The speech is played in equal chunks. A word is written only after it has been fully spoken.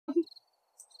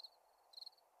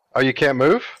Oh, you can't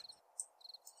move?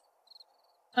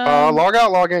 Log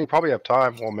out, log in. You probably have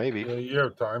time. Well, maybe. Yeah, you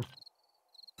have time.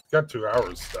 Got 2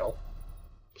 hours still.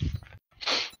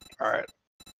 Alright.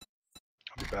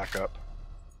 I'll be back up.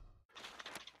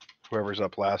 Whoever's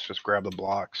up last, just grab the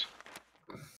blocks.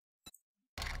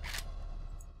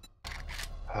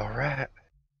 Alright.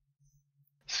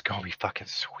 It's gonna be fucking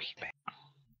sweet, man.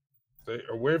 Stay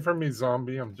away from me,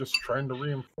 zombie. I'm just trying to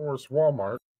reinforce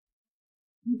Walmart.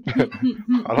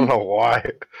 I don't know why.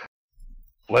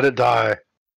 Let it die.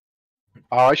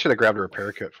 Oh, I should have grabbed a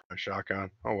repair kit for my shotgun.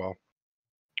 Oh well.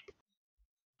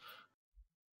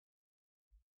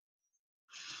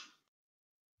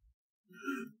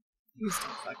 He's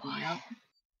still fucking me up.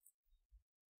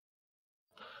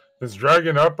 Is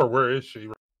Dragon up or where is she?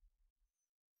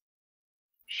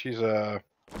 She's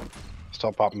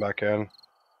still popping back in.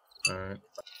 Alright.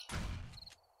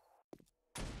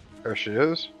 There she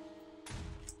is.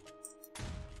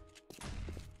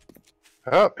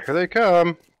 Oh, here they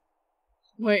come.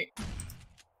 Wait.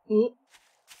 Ooh.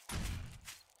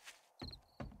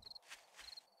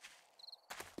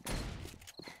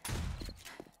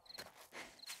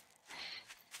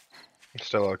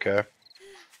 Still okay.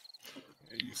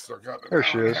 You still got it. There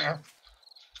she is. Are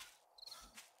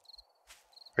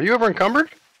you ever encumbered?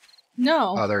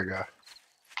 No. Oh, there you go.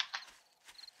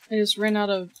 I just ran out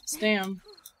of stam.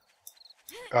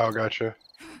 Oh, gotcha.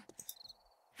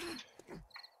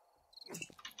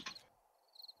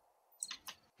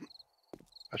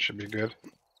 That should be good.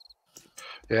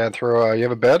 Yeah, throw. You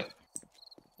have a bed?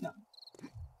 No.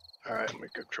 All right, let me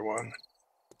get you one.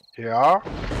 Yeah.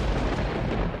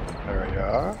 There we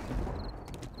are.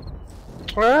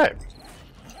 All right.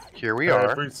 Here we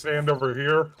are. If we stand over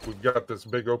here, we've got this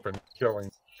big open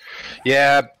killing.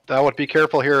 Yeah, that would be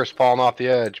careful here is falling off the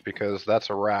edge because that's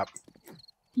a wrap.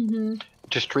 Mm-hmm.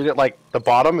 Just treat it like the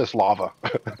bottom is lava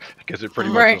because it pretty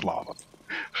much is lava.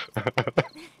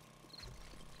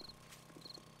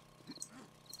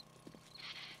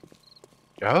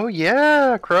 Oh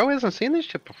yeah, Crow hasn't seen this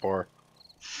shit before.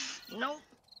 Nope.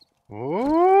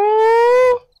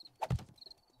 Ooh.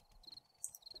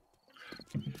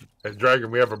 Hey,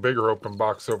 Dragon, we have a bigger open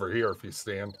box over here if you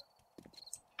stand.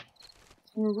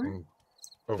 Over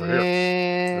here.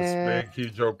 This big,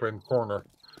 huge open corner.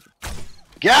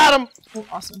 Got him! Oh,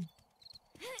 awesome.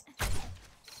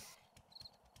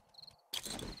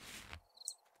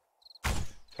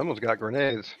 Someone's got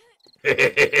grenades.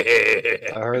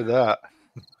 I heard that.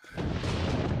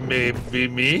 Maybe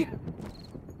me?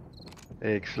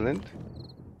 Excellent.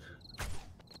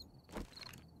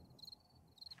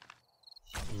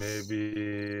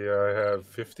 Maybe I have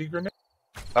 50 grenades?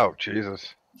 Oh,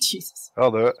 Jesus. Jesus.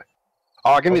 I'll do it.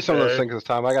 Oh, give me some of those things this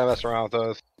time. I gotta mess around with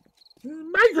those.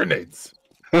 My grenades!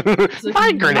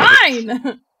 My grenades!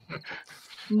 Mine!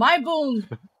 My boom!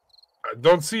 I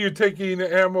don't see you taking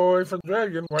ammo away from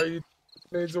Dragon. Why are you taking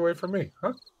grenades away from me?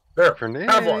 Huh? There.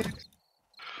 Grenades. Have one.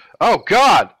 Oh,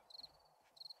 God!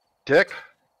 Dick.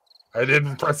 I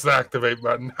didn't press the activate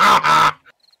button. Ha ha!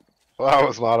 Well, that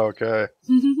was not okay.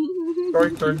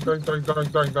 Doink, doink, doink, doink, doink,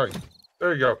 doink, doink.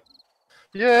 There you go.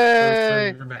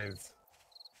 Yay! Grenades.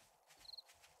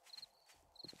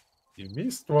 You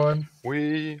missed one.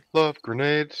 We love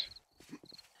grenades.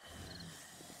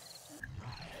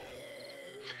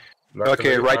 Left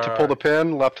Okay, right to pull the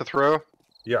pin, left to throw?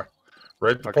 Yeah.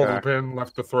 Right to pull the pin,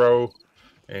 left to throw.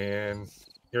 And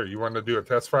here, you want to do a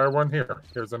test fire one? Here.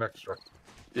 Here's an extra.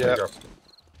 Yeah. There you go.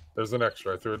 There's an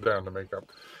extra. I threw it down to make up.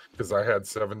 Because I had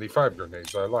 75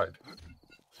 grenades. I lied.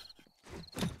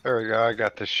 There we go. I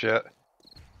got this shit.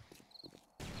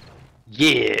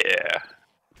 Yeah.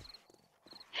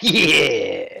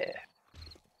 Yeah.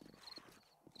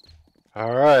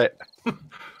 All right.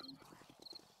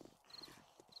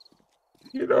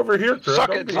 Get over here, Crow.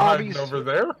 Suck Don't it, be hiding zombies. over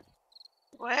there.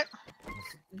 What?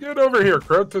 Get over here,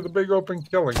 Crow, to the big open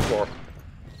killing floor.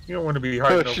 You don't want to be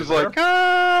hiding She's over like, there.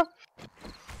 ah.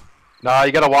 Nah,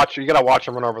 you gotta watch. You gotta watch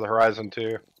them run over the horizon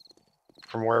too,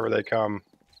 from wherever they come.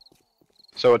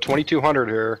 So at 2200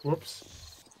 here.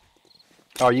 Whoops.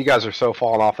 Oh, you guys are so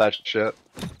falling off that shit.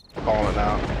 I'm calling it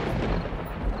now.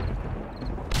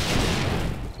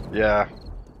 Yeah.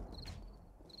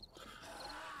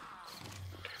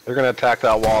 They're gonna attack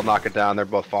that wall, knock it down. They're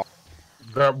both falling.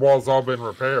 That wall's all been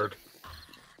repaired.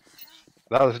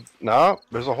 That was no.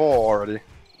 There's a hole already.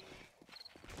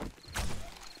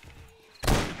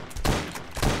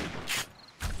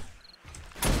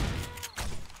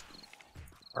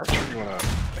 Archer, you wanna?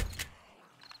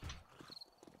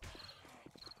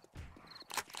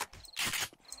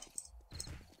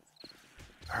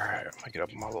 All right, I'm gonna get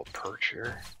up my little perch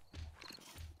here.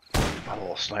 My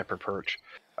little sniper perch.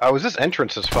 Oh, is this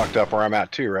entrance is fucked up where I'm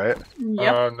at too, right?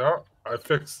 Yep. No, I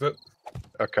fixed it.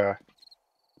 Okay.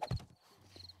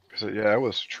 Cause yeah, it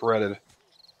was shredded.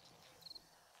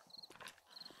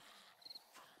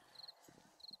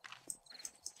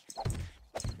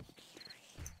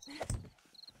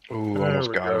 Ooh, There almost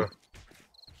we got go. him.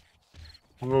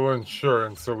 A little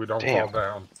insurance so we don't Damn. fall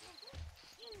down.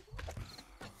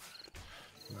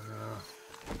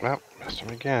 Well, missed him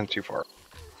again. Too far.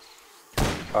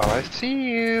 Oh, I see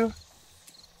you.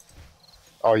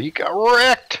 Oh, you got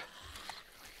wrecked.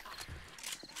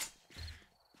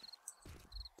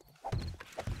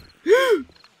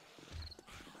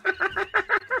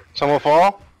 Someone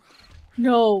fall?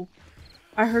 No.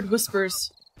 I heard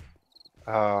whispers.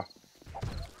 Oh,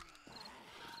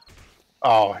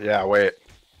 yeah, wait.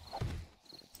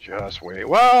 Just wait.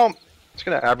 Well, it's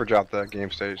gonna average out the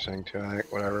game stage thing too, I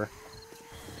think. Whatever.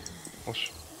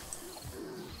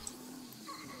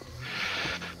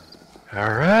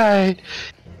 Alright.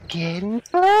 Getting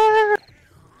far.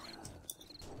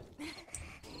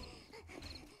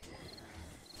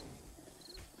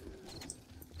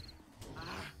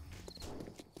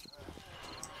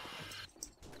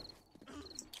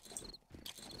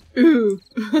 Ooh.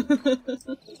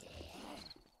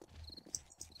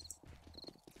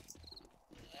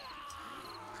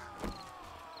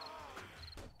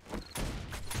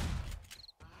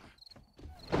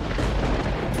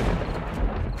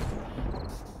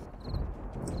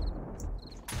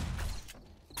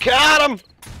 Got him!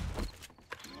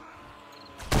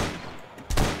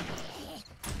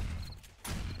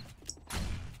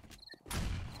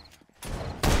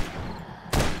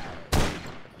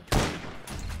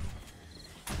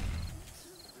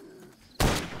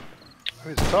 Oh,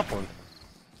 he's a tough one.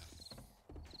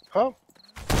 Oh.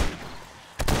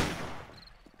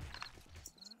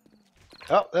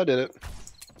 Oh, that did it.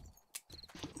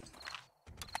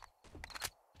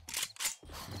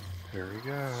 Here we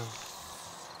go.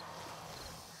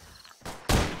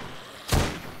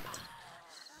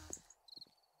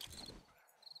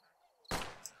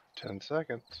 Ten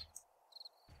seconds.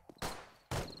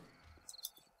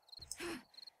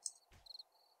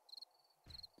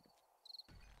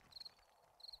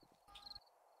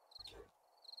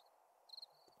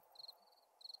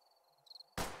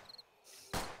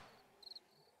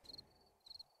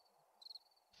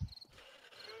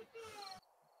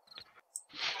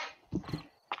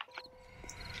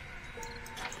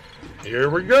 Here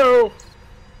we go.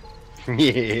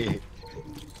 Yeah.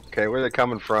 Okay, where are they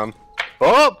coming from?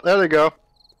 Oh, there they go.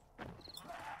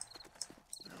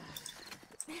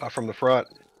 From the front.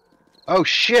 Oh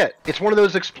shit! It's one of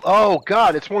those. Oh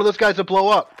god! It's one of those guys that blow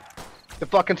up. The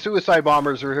fucking suicide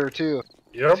bombers are here too.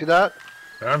 Yep. See that?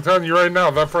 And I'm telling you right now,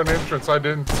 that front entrance, I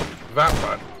didn't that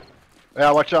much.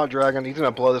 Yeah, watch out, Dragon. He's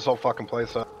gonna blow this whole fucking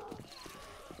place up.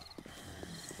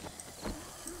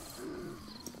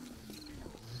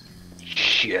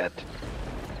 Shit.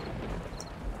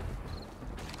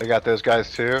 They got those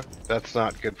guys too? That's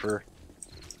not good for...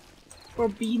 For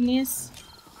business.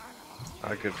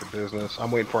 Not good for business.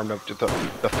 I'm waiting for him to the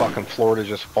fucking floor to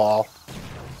just fall.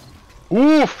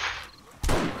 Oof!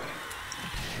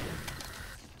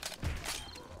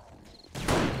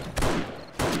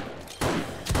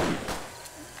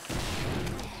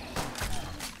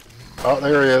 Oh,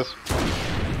 there he is.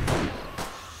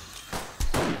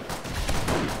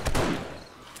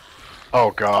 Oh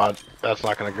god, that's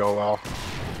not gonna go well.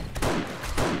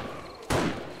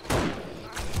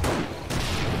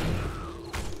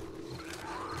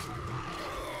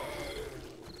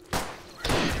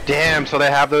 Damn, so they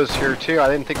have those here too. I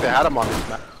didn't think they had them on this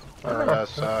map. Or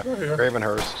this,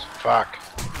 Gravenhurst. Fuck.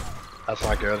 That's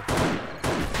not good.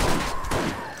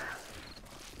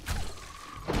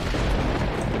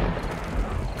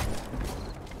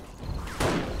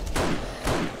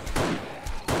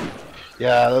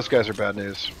 Yeah, those guys are bad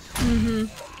news. Mm-hmm.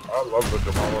 I love the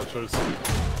demolishers.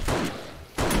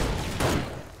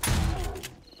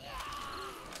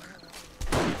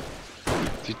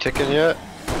 Is he ticking yet?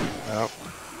 No.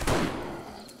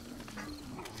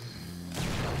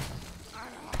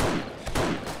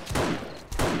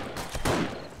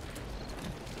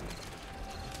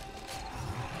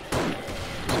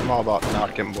 I'm all about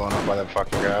not getting blown up by that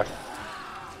fucking guy.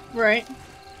 Right.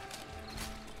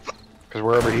 Because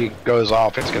wherever he goes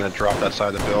off, it's gonna drop that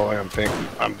side of the building.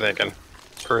 I'm thinking.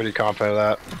 Pretty confident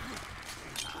of that.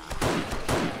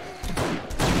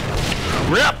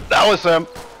 Yep, that was him.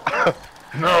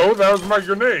 No, that was my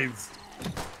grenades.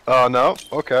 Oh no.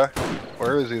 Okay.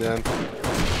 Where is he then?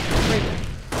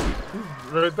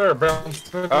 Right there,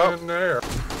 bouncing in the air.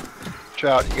 Watch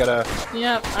out. You gotta.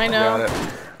 Yep, I Got know. it.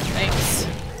 Thanks.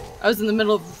 I was in the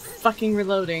middle of fucking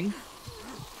reloading.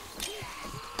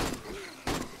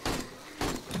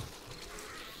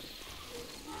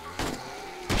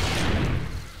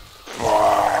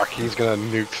 Fuck, he's gonna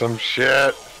nuke some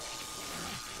shit.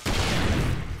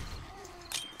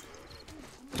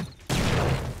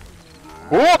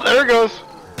 Oh, there it goes.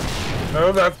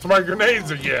 No, that's my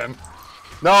grenades again.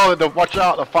 No, watch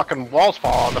out, the fucking walls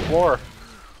fall on the floor.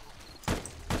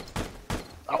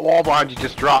 That wall behind you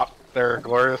just dropped there,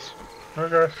 Glorious.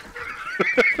 Okay.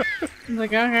 I was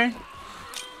like, okay.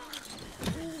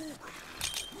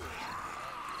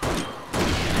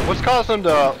 What's causing him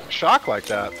to shock like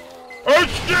that? Oh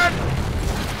shit!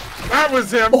 That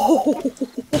was him!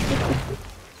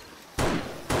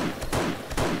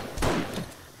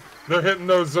 They're hitting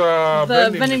those The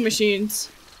vending machines.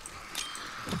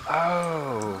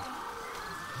 Oh.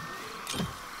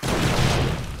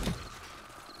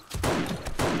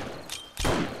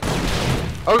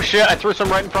 Oh shit, I threw some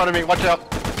right in front of me, watch out.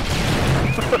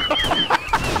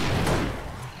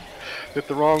 Hit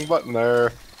the wrong button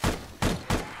there.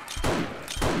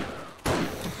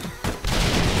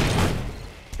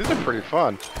 These are pretty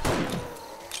fun.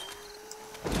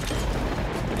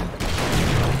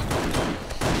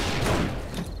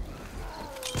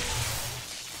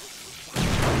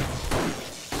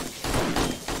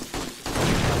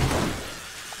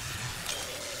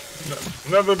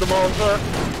 Another demolisher.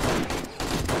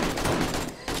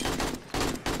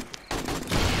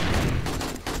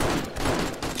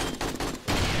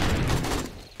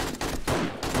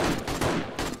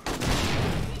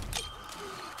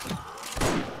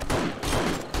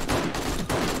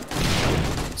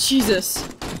 Jesus.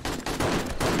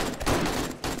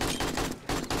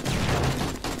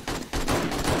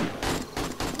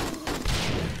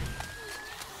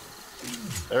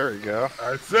 There you go.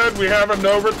 I said we have a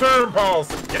no return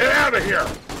policy. Get out of here!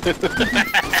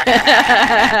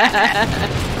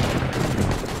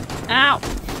 Ow.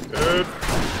 Good.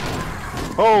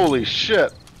 Holy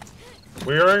shit.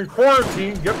 We are in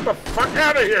quarantine. Get the fuck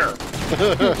out of here!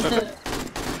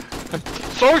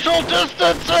 Social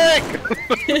distancing!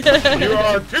 You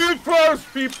are too close,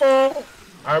 people!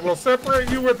 I will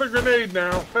separate you with a grenade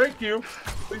now. Thank you.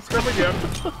 Please come again.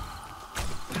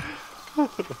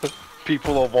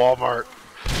 People of Walmart.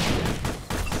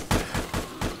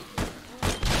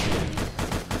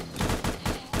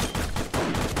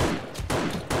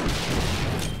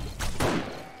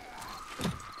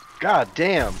 God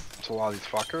damn. It's a lot of these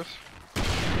fuckers.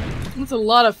 That's a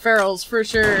lot of ferals for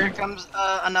sure. Here comes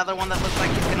another one that looks like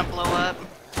he's gonna blow up.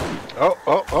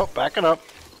 Oh, backing up.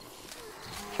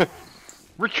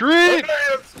 Retreat!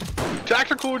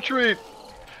 Tactical retreat!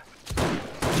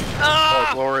 Oh,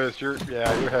 Glorious, you're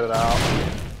headed out.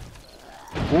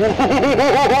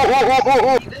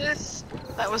 See this?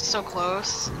 That was so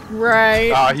close.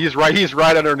 Right. He's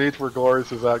right underneath where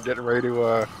Glorious is out getting ready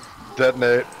to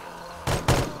detonate.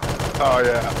 Oh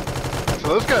yeah.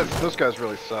 So those guys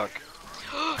really suck.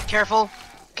 Careful.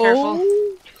 Careful.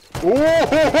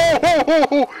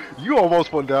 Oh, you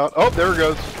almost went down. Oh, there it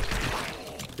goes.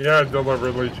 Yeah, I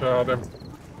deliberately shot him.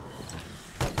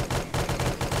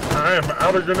 I am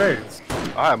out of grenades.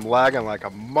 I am lagging like a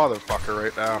motherfucker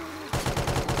right now.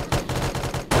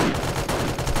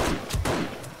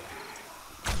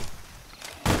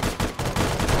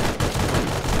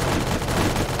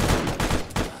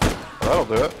 That'll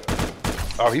do it.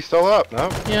 Oh, he's still up, no?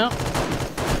 Yep.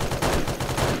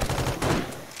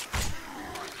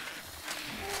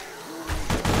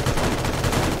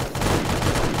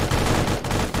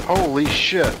 Holy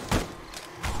shit.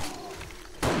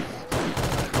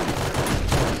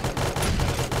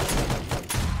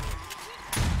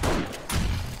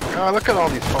 God, look at all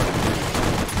these fucking...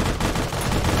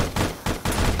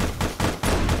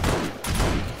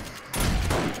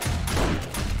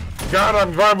 God,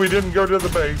 I'm glad we didn't go to the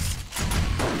base.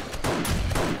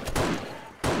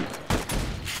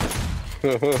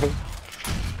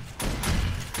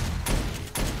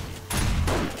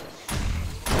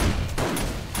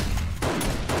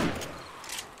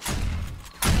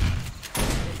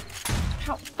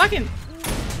 How fucking.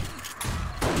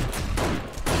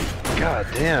 God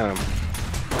damn.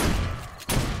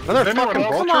 Another fucking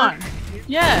vulture? Come on.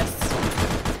 Yes.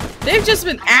 They've just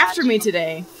been after me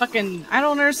today. Fucking, I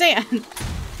don't understand.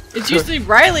 It's usually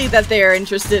Riley that they're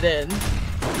interested in.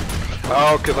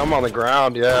 Oh, because I'm on the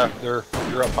ground, yeah. You're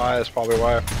up high, that's probably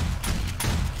why.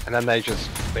 And then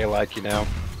they like you now.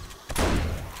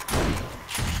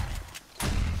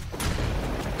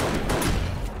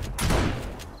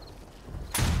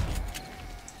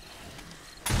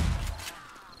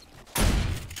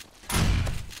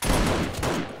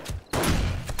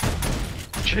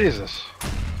 Jesus.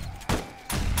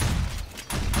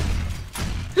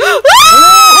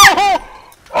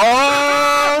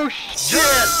 Oh shit!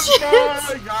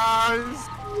 Bye, guys.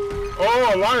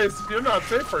 Oh, Elias, you're not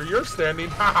safer. You're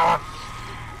standing. Oh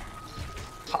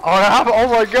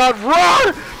my god,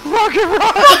 run! Fucking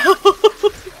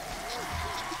run!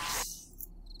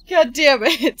 God damn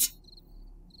it!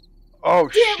 Oh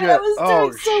Damn shit! it, I was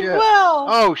doing so shit! well!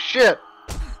 Oh shit!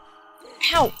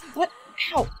 How? What?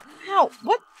 How? How?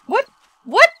 What? What?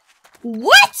 What?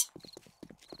 What?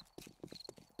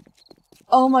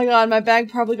 Oh my god, my bag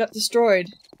probably got destroyed.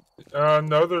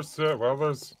 No, there's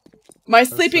there's. My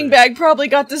sleeping bag probably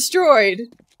got destroyed.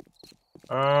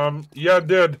 Yeah, it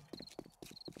did.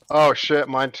 Oh shit,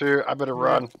 mine too. I better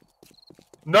run.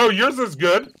 No, yours is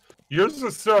good. Yours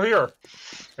is still here.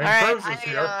 And Alright, Crow's is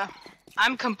here.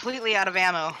 I'm completely out of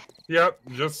ammo. Yep,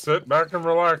 just sit back and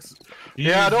relax.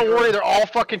 Yeah, don't worry, they're all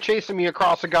fucking chasing me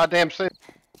across the goddamn city.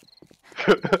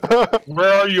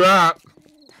 Where are you at?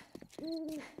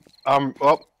 I'm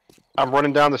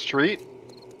running down the street.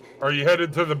 Are you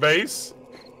headed to the base?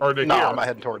 Or to No, here? I'm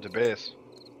heading towards the base.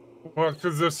 Well,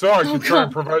 because if so, I can try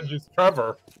and provide you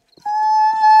cover.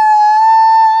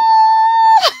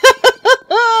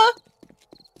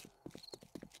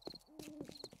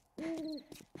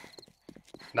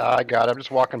 Nah, I got it. I'm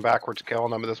just walking backwards,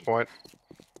 killing them at this point.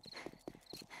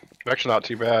 Actually, not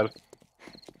too bad.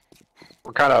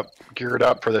 We're kind of geared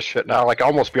up for this shit now. Like,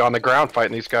 almost be on the ground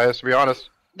fighting these guys, to be honest.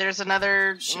 There's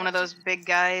another one of those big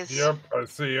guys. Yep, I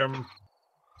see him.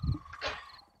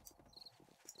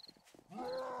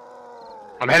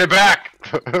 I'm headed back!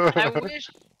 I wish.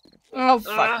 Oh,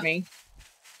 fuck me.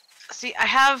 See, I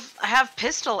have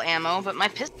pistol ammo, but my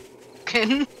pistol.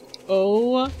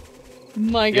 Oh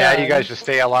my god. Yeah, you guys just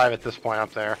stay alive at this point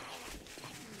up there.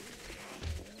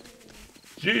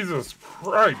 Jesus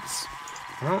Christ.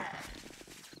 Huh?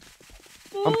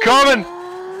 I'm coming!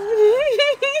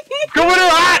 Going in!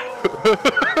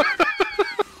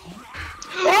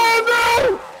 Oh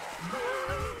no!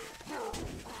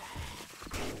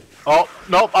 Oh,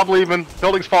 nope, I'm leaving.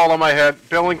 Building's falling on my head.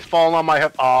 Building's falling on my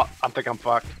head. Oh, I think I'm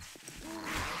fucked.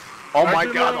 Oh my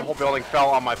god, the whole building fell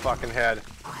on my fucking head.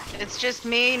 It's just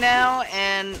me now,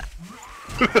 and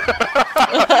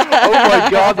Oh my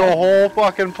god, the whole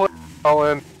fucking place fell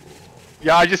in.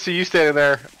 Yeah, I just see you standing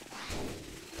there.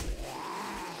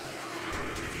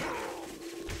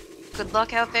 good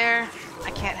luck out there. I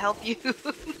can't help you.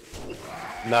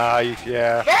 Nah,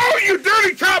 yeah. Oh, you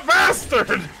dirty cop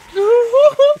bastard!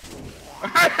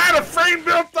 I had a frame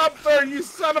built up there, you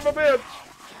son of a bitch!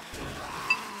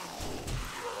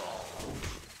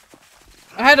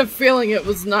 I had a feeling it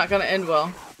was not gonna end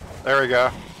well. There we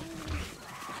go.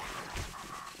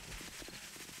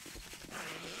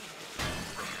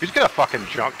 Who's got a fucking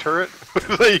junk turret?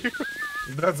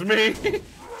 That's me.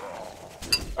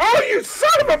 Oh, you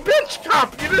son of a bitch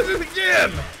cop! You did it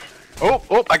again! Oh,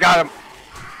 oh, I got him.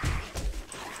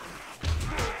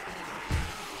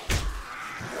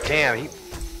 Damn,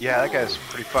 yeah, that guy's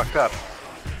pretty fucked up.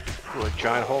 Ooh, a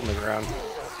giant hole in the ground.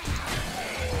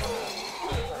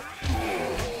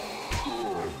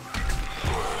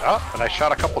 Oh, and I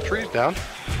shot a couple trees down.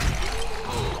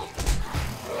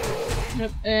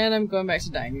 Yep, and I'm going back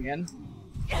to dying again.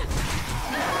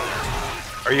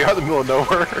 Are you out in the middle of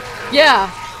nowhere? Yeah!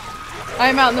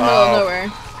 I'm out in the middle of nowhere.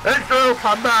 Hey, crew,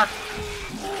 I'm back.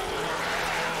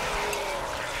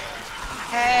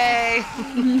 Hey.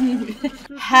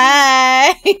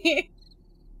 Hi!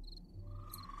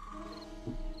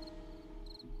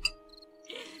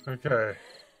 Okay.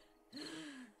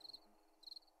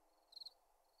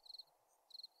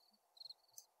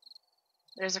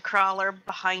 There's a crawler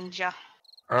behind you.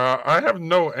 I have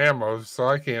no ammo, so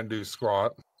I can't do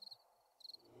squat.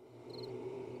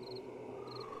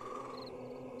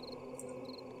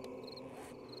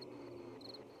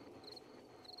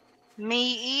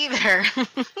 Me either.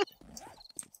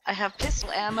 I have pistol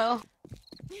ammo.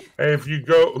 Hey, if you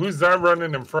go, who's that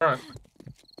running in front?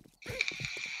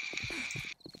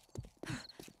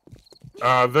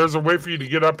 There's a way for you to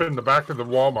get up in the back of the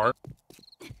Walmart.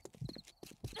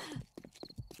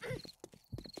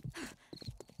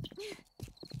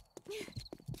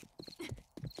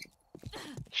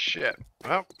 Shit.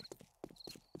 Well,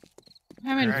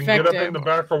 I'm You can get up in infected. the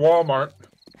back of Walmart.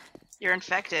 You're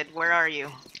infected. Where are you?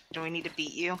 Do we need to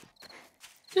beat you?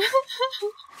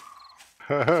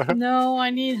 No, I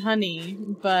need honey,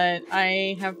 but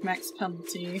I have max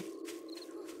penalty.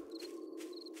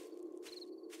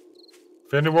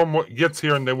 If anyone gets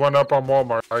here and they went up on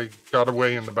Walmart, I got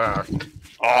away in the back.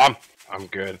 Oh, I'm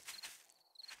good.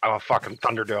 I'm a fucking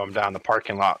Thunderdome down the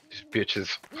parking lot. These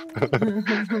bitches.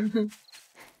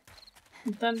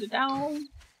 Thunder down.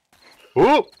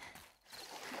 Ooh!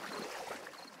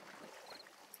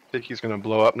 Think he's gonna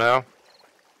blow up now?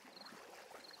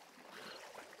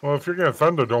 Well, if you're gonna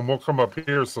Thunderdome, we'll come up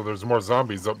here so there's more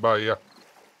zombies up by you.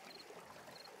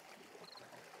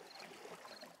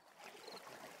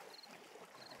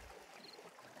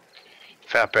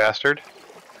 Fat bastard.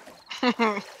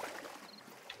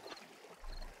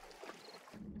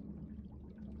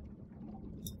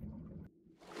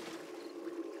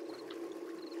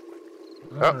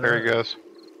 Oh, there he goes.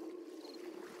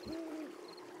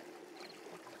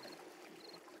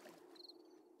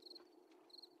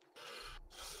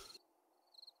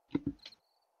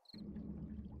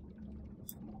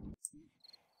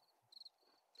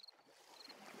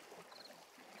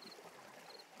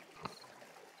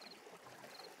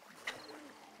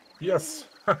 Yes.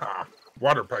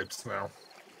 Water pipes now.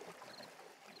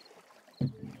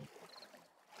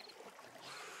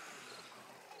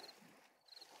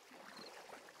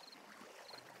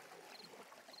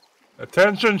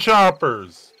 Attention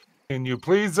shoppers. Can you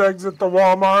please exit the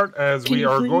Walmart as we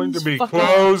are going to be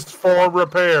closed for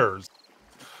repairs?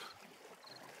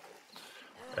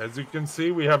 As you can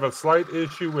see, we have a slight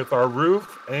issue with our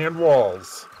roof and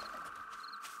walls.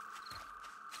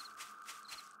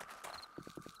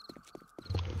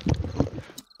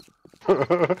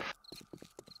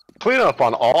 Clean up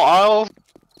on all aisles?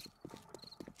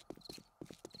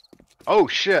 Oh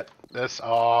shit. This,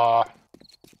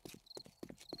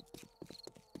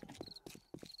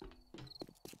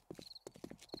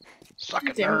 Suck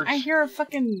it, Damn, nerds. I hear a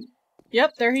fucking...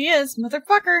 Yep, there he is,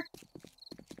 motherfucker!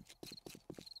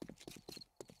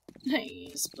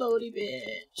 Hey, explodey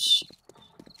bitch.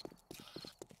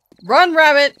 Run,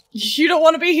 rabbit! You don't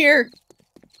want to be here!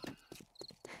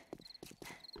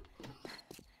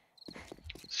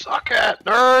 Suck it,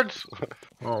 nerds!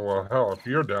 Oh, well, hell, if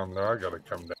you're down there, I gotta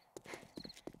come down.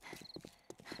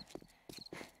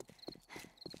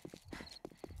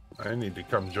 I need to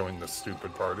come join this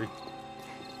stupid party.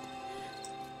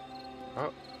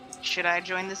 Oh. Should I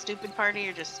join the stupid party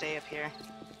or just stay up here?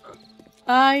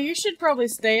 You should probably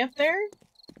stay up there,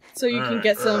 so you can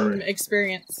get some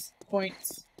experience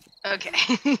points. Okay.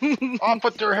 Off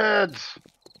with their heads!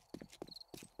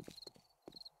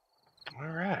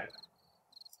 Alright.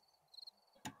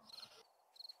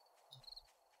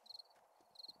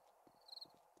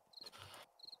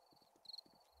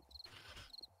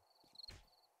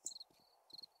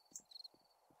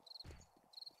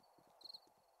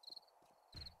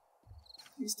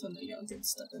 Please tell me y'all get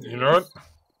stuck in You know what?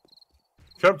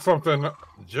 Kept something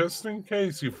just in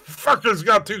case you fuckers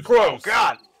got too close. Oh,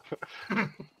 God!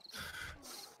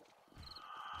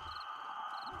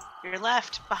 You're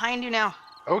left. Behind you now.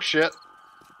 Oh, shit.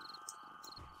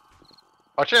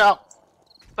 Watch out!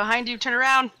 Behind you. Turn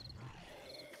around.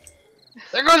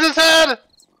 There goes his head!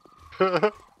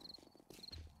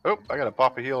 Oh, I gotta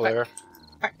pop a heal there.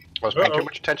 I was paying too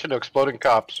much attention to exploding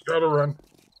cops. Gotta run.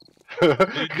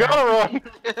 Gotta run!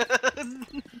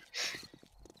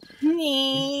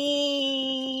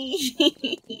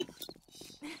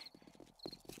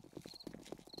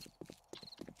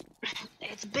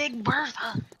 It's Big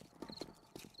Bertha.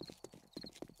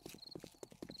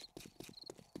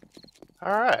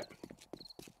 Alright.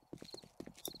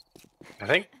 I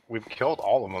think we've killed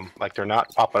all of them. Like, they're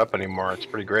not popping up anymore. It's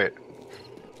pretty great.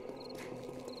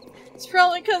 It's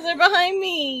probably because they're behind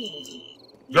me.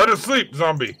 Go to sleep,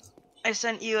 zombie. I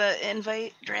sent you an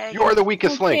invite, Drag. You are the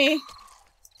weakest link.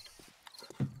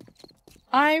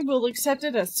 I will accept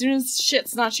it as soon as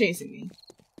shit's not chasing me.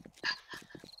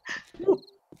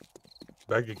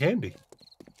 Bag of candy.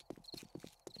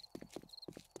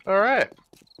 Alright.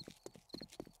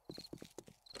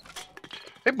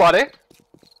 Hey, buddy.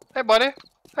 Hey, buddy.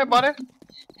 Hey, buddy.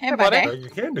 Hey, buddy. Bag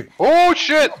of candy. Oh,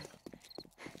 shit!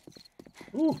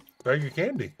 Ooh, bag of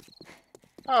candy.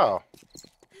 Oh.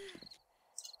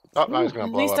 Oh, I was gonna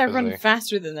At blow least up, I isn't run he?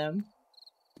 faster than them.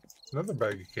 Another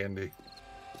bag of candy.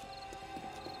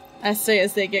 I say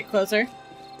as they get closer.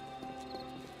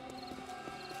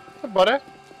 Hey, buddy.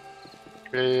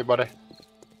 Hey, buddy.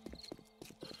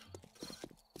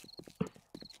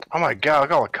 Oh my god,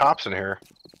 look at all the cops in here.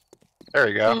 There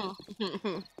you go.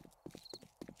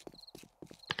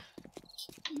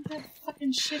 That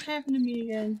fucking shit happened to me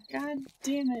again. God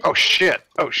damn it. Oh shit!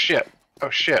 Oh shit! Oh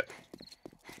shit!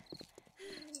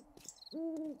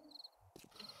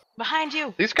 Behind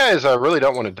you. These guys really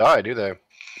don't want to die, do they?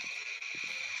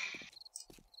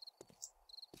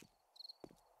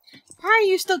 Why are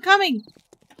you still coming?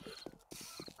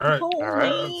 Alright,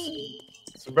 Holy.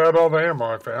 that's about all the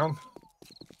ammo I found.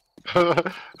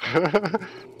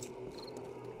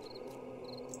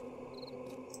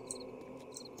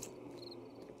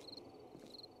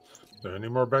 there any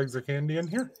more bags of candy in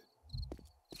here?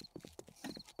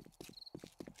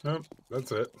 Nope,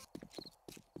 that's it.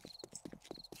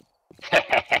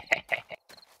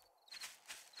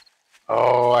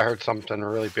 Oh, I heard something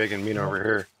really big and mean over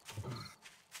here.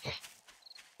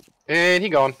 And he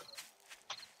gone.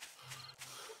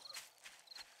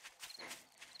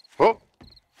 Oh!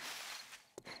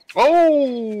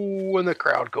 Oh! And the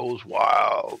crowd goes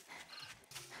wild.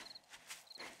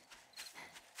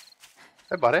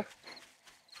 Hey, buddy.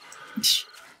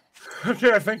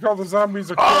 Okay, I think all the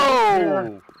zombies are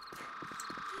Oh!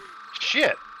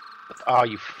 Shit! Oh,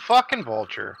 you fucking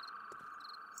vulture.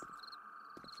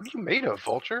 What are you made of,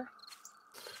 vulture?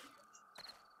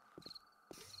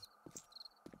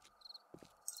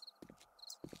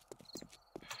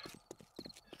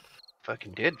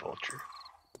 Fucking dead vulture.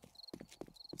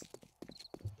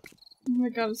 Oh my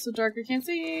god, it's so dark I can't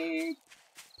see.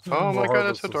 Oh my god,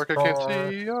 it's so Harvest dark I is can't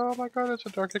far. see. Oh my god, it's so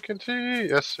dark I can't see.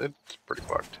 Yes, it's pretty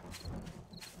fucked.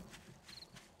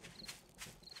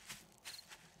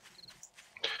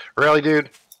 Really, dude?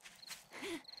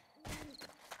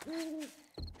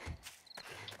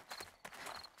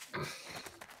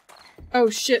 Oh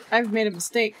shit, I've made a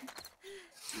mistake.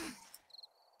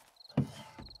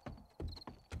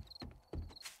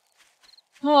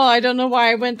 Oh, I don't know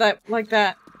why I went that like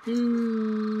that.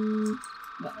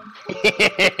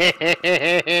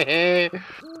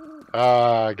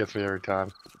 It gets me every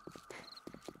time.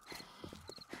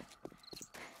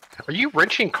 Are you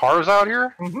wrenching cars out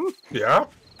here? Mm-hmm. Yeah.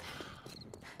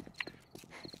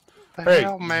 The Hey,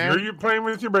 hell, man? you're playing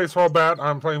with your baseball bat.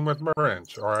 I'm playing with my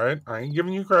wrench. All right, I ain't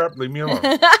giving you crap. Leave me alone.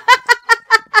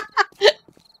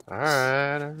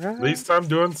 Alright, At alright. least I'm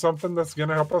doing something that's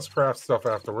gonna help us craft stuff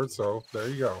afterwards. So there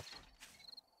you go.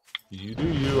 You do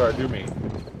you, I do me.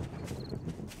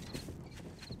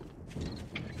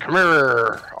 Come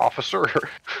here, officer.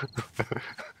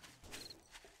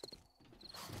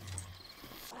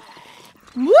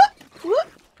 Whoop,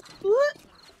 whoop, whoop.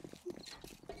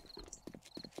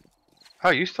 Oh,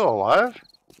 you still alive?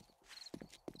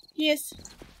 Yes.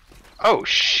 Oh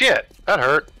shit, that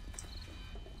hurt.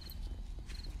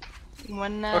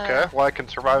 When Okay, well I can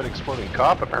survive an exploding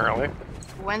cop apparently.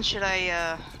 when should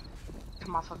I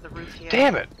come off of the roof here?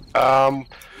 Damn it.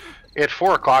 At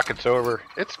 4 o'clock it's over.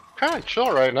 It's kind of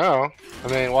chill right now. I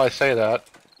mean, well I say that,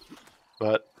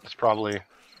 but it's probably.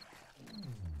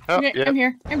 Oh, Okay, yeah. I'm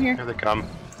here. I'm here. Here they come.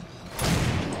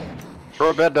 Throw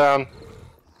a bed down.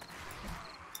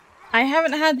 I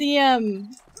haven't had the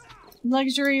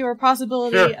luxury or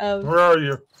possibility Here, of. where are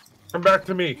you? Come back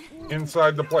to me.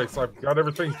 Inside the place. I've got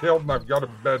everything killed and I've got a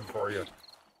bed for you.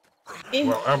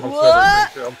 Well, I almost said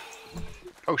everything killed.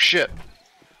 Oh shit.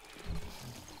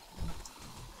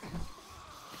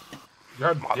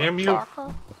 God damn you.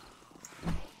 Motherfucker.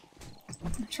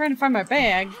 I'm trying to find my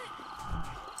bag.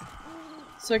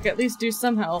 So I can at least do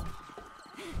some help.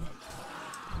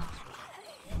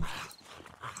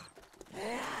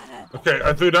 Okay,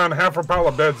 I threw down half a pile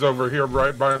of beds over here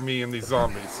right by me and these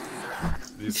zombies.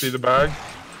 Do you see the bag?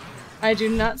 I do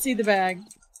not see the bag.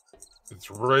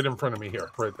 It's right in front of me here,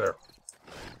 right there.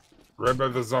 Right by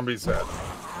the zombie's head.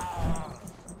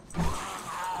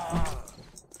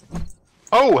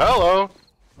 Oh, hello.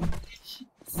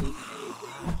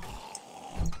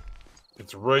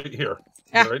 It's right here.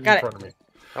 Ah, right in got it. front of me.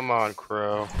 Come on,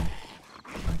 Crow.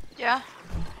 Yeah.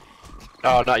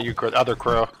 Oh, not you, Crow. The other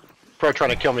Crow. Crow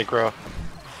trying to kill me, Crow.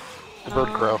 The bird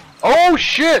Crow. Oh,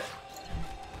 shit!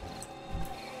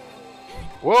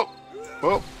 Whoa.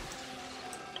 Whoa.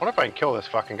 I wonder if I can kill this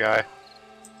fucking guy.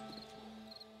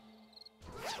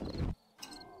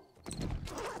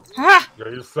 Ha!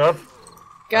 Got your stuff?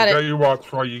 Got I got it. you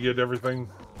watch while you get everything.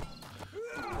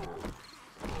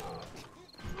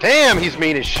 Damn, he's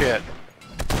mean as shit.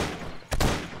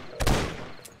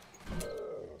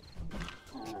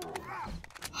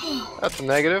 That's a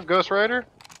negative, Ghost Rider.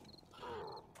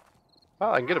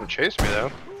 Well, I can get him to chase me,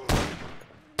 though.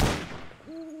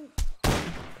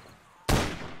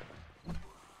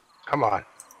 Come on.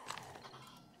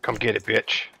 Come get it,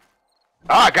 bitch.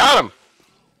 Ah, I got him!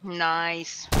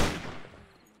 Nice.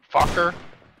 Fucker.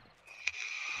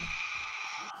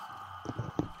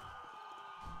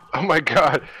 Oh my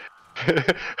god.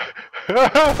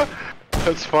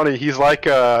 That's funny. He's like,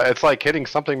 it's like hitting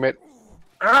something made.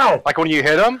 Ow! Like when you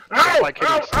hit him, Ow! it's like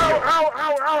hitting Ow! steel. Ow!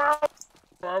 Ow! Ow!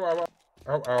 Ow! Ow! Ow!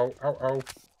 Ow! Ow! Ow! Ow!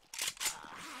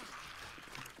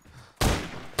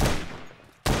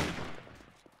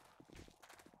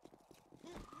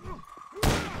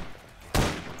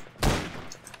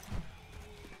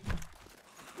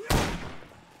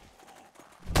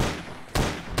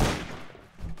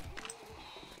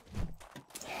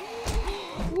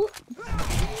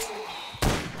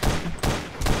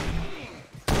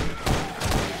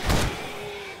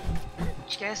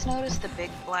 guys notice the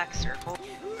big black circle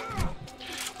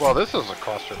Well, this is a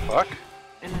clusterfuck.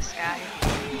 in the sky?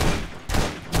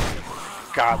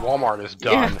 God, Walmart is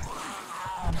done.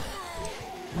 Yeah.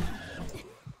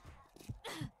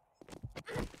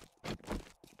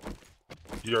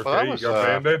 You okay? Well, that You was,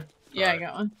 got Band-Aid? Yeah, I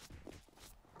got one.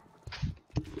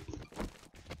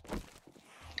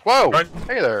 Whoa! Right.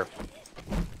 Hey there.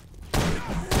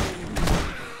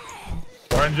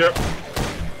 Behind you.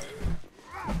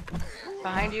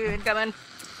 Behind you, incoming.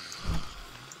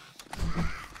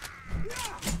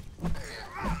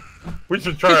 We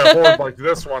should try a horde like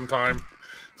this one time.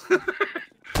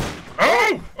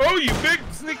 Oh! Oh, you big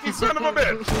sneaky son of a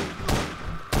bitch!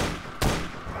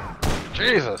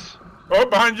 Jesus. Oh,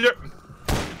 behind you.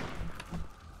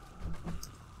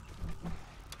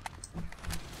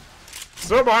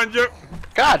 Still behind you.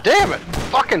 God damn it!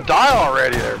 Fucking die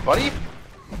already there, buddy.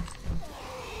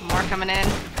 More coming in.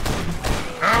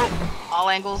 Ow! All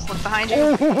angles, look behind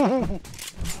you.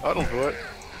 That'll do it.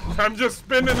 I'm just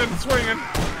spinning and swinging.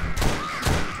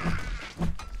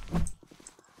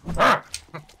 Ah!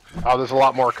 Oh, there's a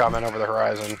lot more coming over the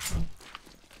horizon.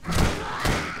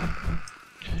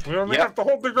 We only Yep. have to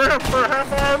hold the ground for a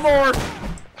half hour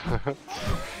more.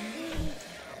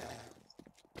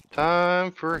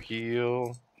 Time for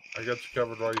heal. I got you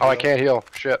covered while you Oh, I heal. can't heal.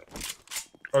 Shit.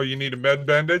 Oh, you need a med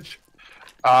bandage?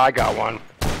 I got one.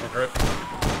 Okay.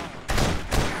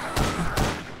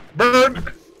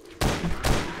 Bird!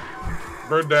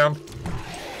 Bird down.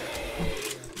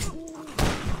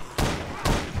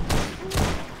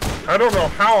 I don't know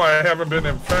how I haven't been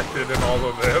infected in all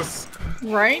of this.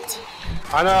 Right?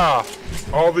 I know.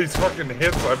 All these fucking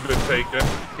hits I've been taking.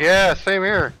 Yeah, same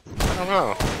here. I don't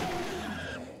know.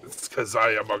 It's because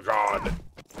I am a god.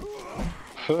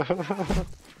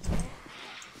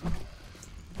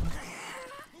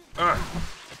 Ah.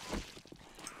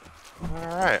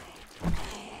 Alright.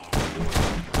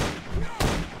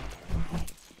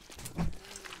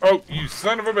 Oh, you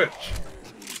son of a bitch.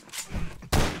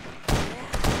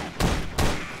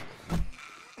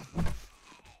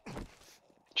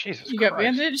 Jesus You got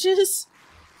Christ. bandages?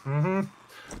 Mm-hmm.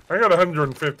 I got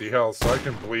 150 health, so I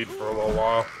can bleed for a little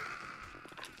while.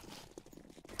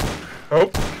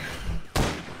 Oh.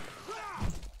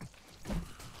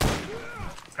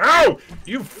 Ow!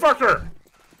 You fucker!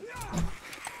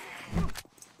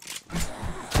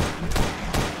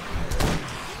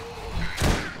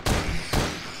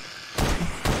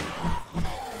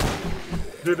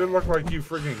 Dude, it looked like you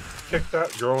friggin' kicked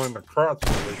that girl in the crotch the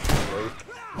way she was.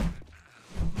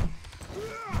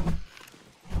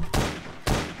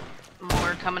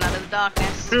 More coming out of the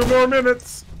darkness. 2 more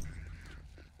minutes!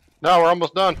 No, we're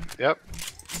almost done. Yep.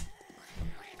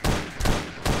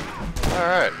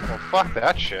 Alright, well fuck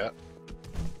that shit.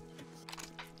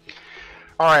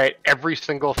 Alright, every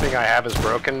single thing I have is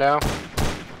broken now.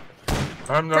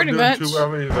 I'm not Pretty doing much. too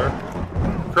well either.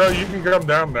 Crow, you can come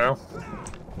down now.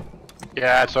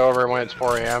 Yeah, it's over when it's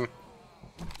 4 AM.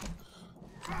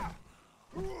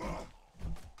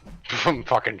 I'm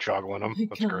fucking juggling them. my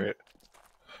That's God. great.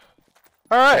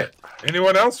 Alright.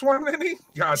 Anyone else want any?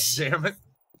 God damn it.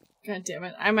 God damn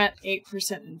it. I'm at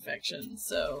 8% infection,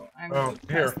 so I'm Oh, past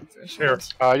here. the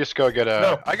threshold. Here. Just go get a...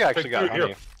 No, I actually take got 2 honey.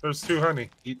 here. There's 2 honey.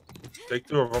 Take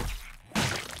 2 of them.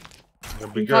 You'll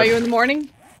be Can call you good. in the morning?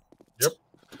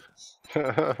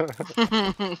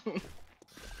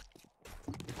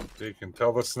 You can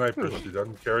tell the sniper she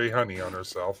doesn't carry honey on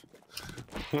herself.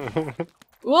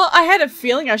 Well, I had a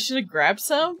feeling I should have grabbed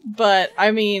some, but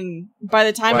I mean, by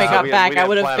the time I Well, got we back, I didn't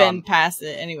would have plan been on- past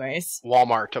it anyways.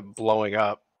 Walmart to blowing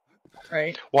up.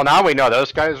 Right? Well, now we know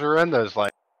those guys are in. Those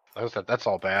like, that's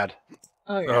all bad.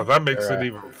 Oh, yeah. Oh, that makes They're, it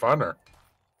even funner.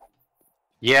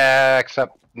 Yeah,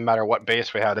 except no matter what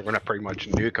base we have, they're gonna pretty much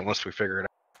nuke unless we figure it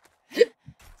out.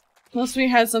 Unless we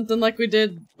had something like we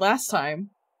did last time.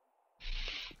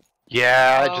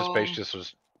 Yeah, that Oh. base just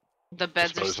was The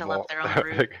beds are still up there on the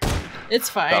roof. disposable. It's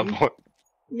That fine. point-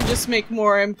 We just make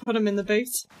more and put them in the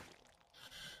base.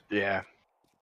 yeah.